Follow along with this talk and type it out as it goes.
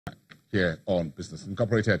here on Business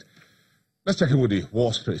Incorporated. Let's check in with the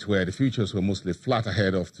Wall Street, where the futures were mostly flat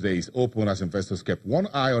ahead of today's open as investors kept one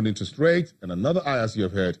eye on interest rates and another eye, as you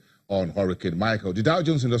have heard, on Hurricane Michael. The Dow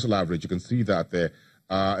Jones Industrial Average, you can see that there,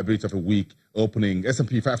 a bit of a weak opening.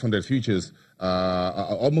 S&P 500 futures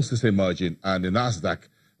are almost the same margin, and the Nasdaq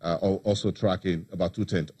also tracking about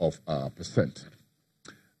 0.2%.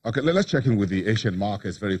 Okay, let's check in with the Asian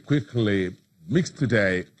markets very quickly. Mixed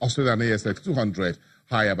today, Australian ASX 200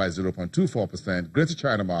 higher by 0.24%. Greater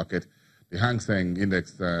China market, the Hang Seng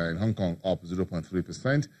Index in Hong Kong up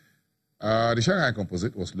 0.3%. The Shanghai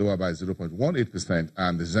Composite was lower by 0.18%,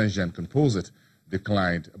 and the Shenzhen Composite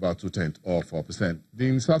declined about 0.4%.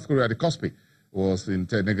 In South Korea, the Kospi was in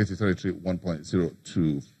negative territory,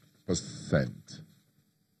 1.02%.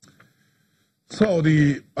 So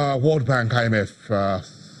the World Bank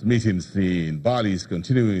IMF meetings in Bali is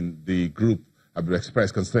continuing. The group have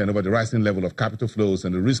expressed concern over the rising level of capital flows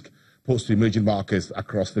and the risk posed to emerging markets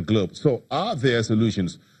across the globe. So are there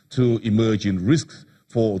solutions to emerging risks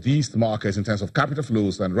for these markets in terms of capital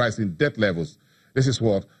flows and rising debt levels? This is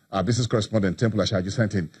what our business correspondent Temple Ashaji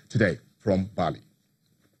sent in today from Bali.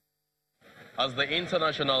 As the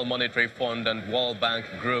International Monetary Fund and World Bank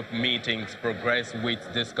Group meetings progress with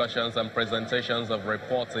discussions and presentations of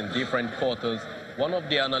reports in different quarters, one of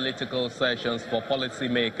the analytical sessions for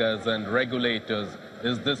policymakers and regulators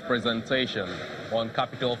is this presentation on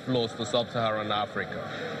capital flows to sub-Saharan Africa.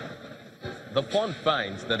 The fund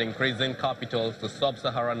finds that increasing capital to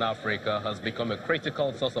sub-Saharan Africa has become a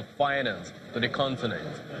critical source of finance to the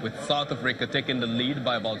continent, with South Africa taking the lead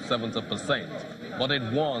by about 70%, but it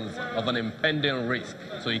warns of an impending risk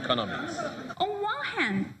to economies. On one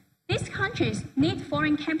hand, these countries need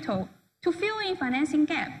foreign capital to fill in financing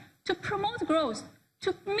gap, to promote growth,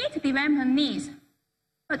 to meet development needs.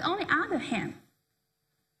 But on the other hand,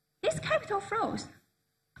 these capital flows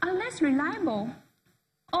are less reliable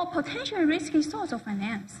or potentially risky source of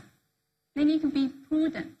finance. They need to be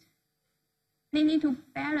prudent. They need to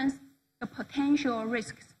balance the potential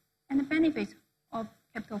risks and the benefits of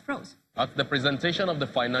capital flows. At the presentation of the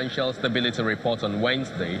Financial Stability Report on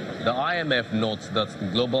Wednesday, the IMF notes that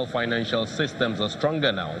global financial systems are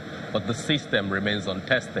stronger now, but the system remains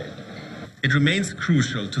untested. It remains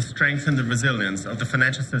crucial to strengthen the resilience of the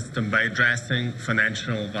financial system by addressing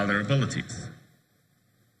financial vulnerabilities.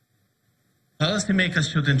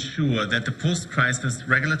 Policymakers should ensure that the post-crisis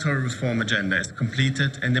regulatory reform agenda is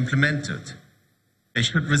completed and implemented. They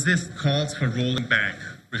should resist calls for rolling back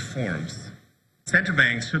reforms. Central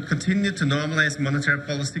banks should continue to normalize monetary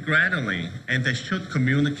policy gradually, and they should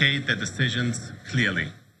communicate their decisions clearly.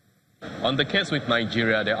 On the case with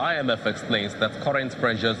Nigeria, the IMF explains that current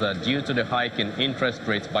pressures are due to the hike in interest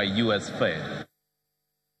rates by U.S. Fed.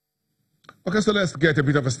 Okay, so let's get a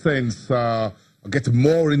bit of a sense, get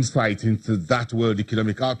more insight into that World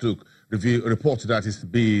Economic Outlook report that is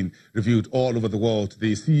being reviewed all over the world.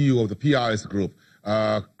 The CEO of the PRS Group,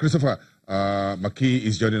 Christopher McKee,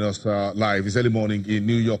 is joining us live this early morning in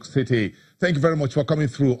New York City. Thank you very much for coming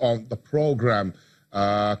through on the program,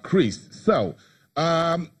 Chris. So,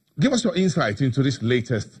 give us your insight into this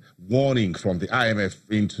latest warning from the IMF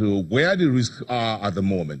into where the risks are at the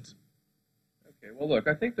moment. Okay, well, look,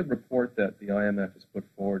 I think the report that the IMF has put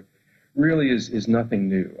forward really is nothing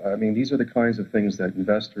new. I mean, these are the kinds of things that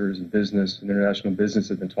investors and business and international business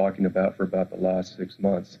have been talking about for about the last 6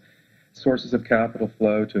 months. Sources of capital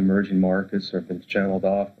flow to emerging markets have been channeled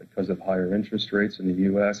off because of higher interest rates in the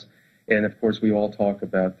U.S. And, of course, we all talk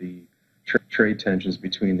about the trade tensions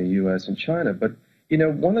between the U.S. and China. But, you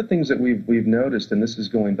know, one of the things that we've noticed, and this is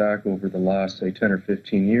going back over the last, say, 10 or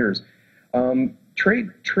 15 years,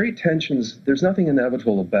 trade tensions, there's nothing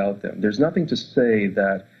inevitable about them. There's nothing to say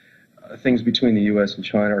that things between the U.S. and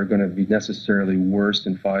China are going to be necessarily worse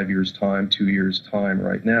in 5 years' time, 2 years' time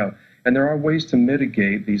right now. And there are ways to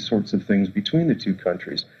mitigate these sorts of things between the two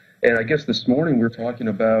countries. And I guess this morning we're talking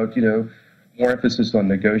about, you know, more emphasis on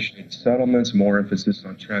negotiated settlements, more emphasis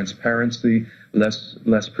on transparency, less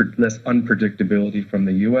unpredictability from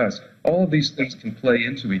the U.S. All of these things can play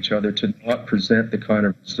into each other to not present the kind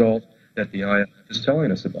of result that the IMF is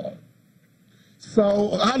telling us about.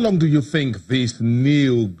 So how long do you think this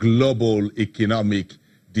new global economic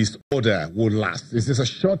disorder will last? Is this a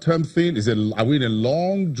short-term thing? Are we in a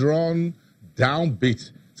long, drawn,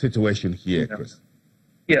 downbeat situation here, Chris?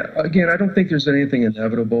 Yeah, again, I don't think there's anything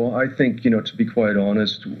inevitable. I think, you know, to be quite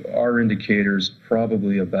honest, our indicators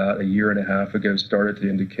probably about a year and a half ago started to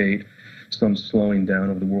indicate some slowing down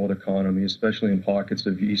of the world economy, especially in pockets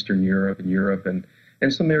of Eastern Europe and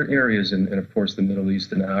and some areas in, of course, the Middle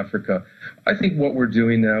East and Africa. I think what we're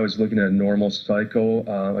doing now is looking at a normal cycle.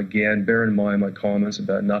 Again, bear in mind my comments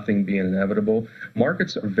about nothing being inevitable.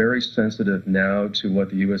 Markets are very sensitive now to what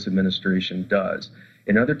the U.S. administration does.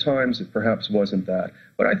 In other times, it perhaps wasn't that.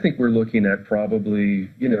 But I think we're looking at probably,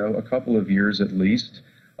 a couple of years at least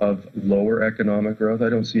of lower economic growth. I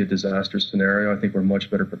don't see a disaster scenario. I think we're much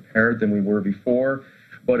better prepared than we were before.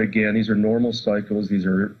 But again, these are normal cycles. These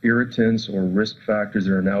are irritants or risk factors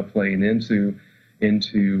that are now playing into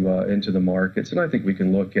the markets. And I think we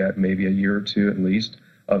can look at maybe a year or two at least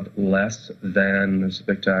of less than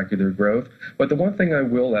spectacular growth. But the one thing I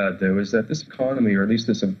will add, though, is that this economy, or at least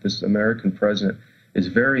this American president, is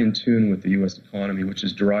very in tune with the U.S. economy, which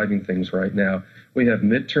is driving things right now. We have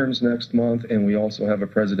midterms next month, and we also have a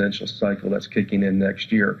presidential cycle that's kicking in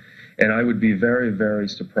next year. And I would be very, very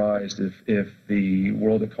surprised if the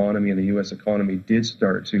world economy and the U.S. economy did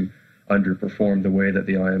start to underperform the way that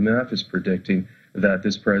the IMF is predicting, that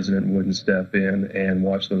this president wouldn't step in and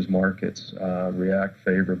watch those markets react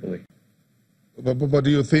favorably. But do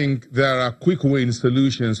you think there are quick win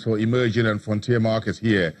solutions for emerging and frontier markets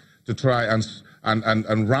here to try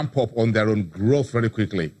and ramp up on their own growth very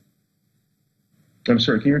quickly? I'm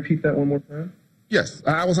sorry, can you repeat that one more time? Yes,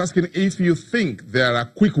 I was asking if you think there are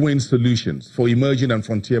quick win solutions for emerging and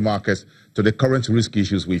frontier markets to the current risk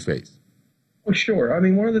issues we face. Well, sure. I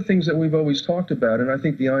mean, one of the things that we've always talked about, and I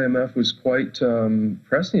think the IMF was quite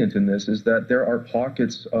prescient in this, is that there are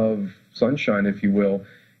pockets of sunshine, if you will,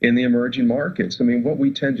 in the emerging markets. I mean, what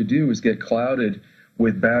we tend to do is get clouded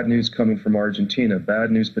with bad news coming from Argentina,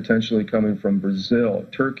 bad news potentially coming from Brazil,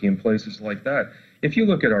 Turkey, and places like that. If you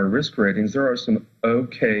look at our risk ratings, there are some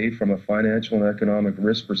okay, from a financial and economic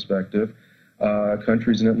risk perspective,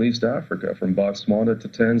 countries in at least Africa, from Botswana to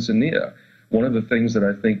Tanzania. One of the things that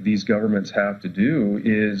I think these governments have to do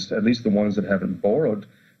is, at least the ones that haven't borrowed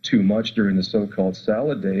too much during the so-called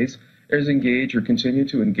salad days, is engage or continue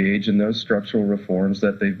to engage in those structural reforms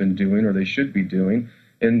that they've been doing or they should be doing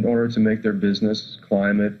in order to make their business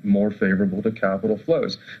climate more favorable to capital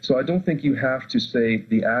flows. So I don't think you have to say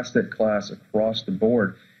the asset class across the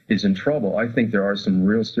board is in trouble. I think there are some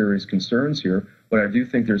real serious concerns here, but I do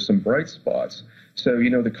think there's some bright spots. So,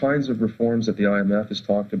 the kinds of reforms that the IMF has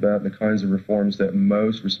talked about, the kinds of reforms that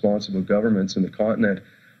most responsible governments in the continent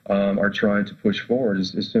are trying to push forward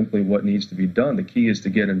is simply what needs to be done. The key is to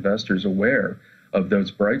get investors aware of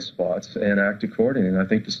those bright spots and act accordingly, and I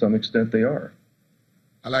think to some extent they are.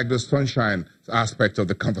 I like the sunshine aspect of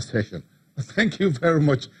the conversation. Thank you very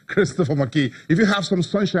much, Christopher McKee. If you have some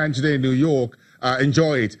sunshine today in New York,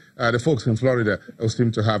 enjoy it. The folks in Florida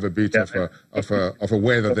seem to have a bit of a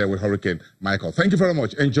weather there with Hurricane Michael. Thank you very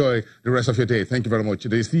much. Enjoy the rest of your day. Thank you very much. The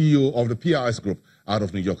CEO of the PRS Group out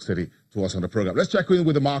of New York City to us on the program. Let's check in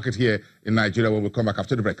with the market here in Nigeria when we come back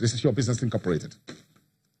after the break. This is your Business Incorporated.